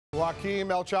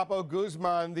Joaquim El Chapo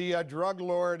Guzman, the drug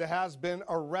lord, has been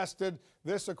arrested.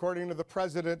 This, according to the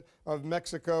president of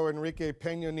Mexico, Enrique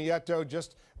Peña Nieto,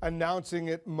 just announcing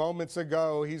it moments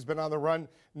ago. He's been on the run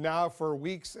now for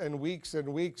weeks and weeks and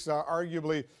weeks,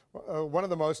 arguably one of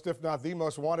the most, if not the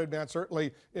most wanted man,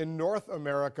 certainly in North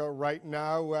America right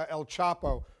now, El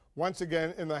Chapo. Once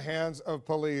again in the hands of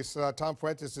police. Tom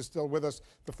Fuentes is still with us,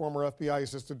 the former FBI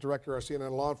Assistant Director, our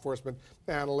CNN law enforcement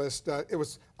analyst.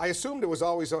 I assumed it was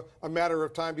always a matter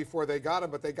of time before they got him,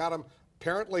 but they got him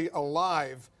apparently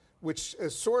alive, which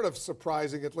is sort of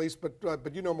surprising at least,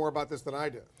 but you know more about this than I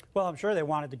do. Well, I'm sure they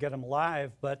wanted to get him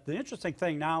alive, but the interesting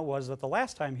thing now was that the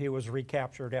last time he was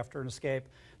recaptured after an escape,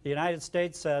 the United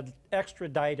States said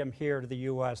extradite him here to the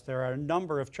U.S. There are a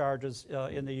number of charges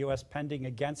in the U.S. pending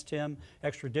against him.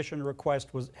 Extradition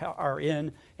requests are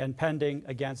in and pending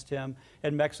against him.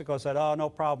 And Mexico said, oh, no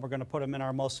problem, we're going to put him in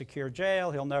our most secure jail.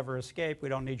 He'll never escape. We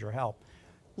don't need your help.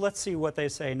 Let's see what they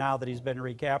say now that he's been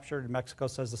recaptured. Mexico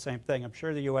says the same thing. I'm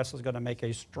sure the U.S. is going to make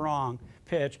a strong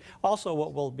pitch. Also,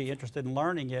 what we'll be interested in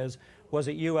learning is, was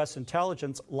it U.S.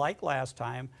 intelligence, like last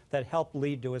time, that helped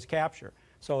lead to his capture?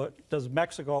 So does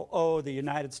Mexico owe the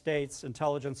United States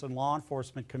intelligence and law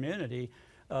enforcement community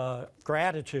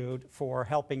gratitude for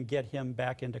helping get him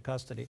back into custody?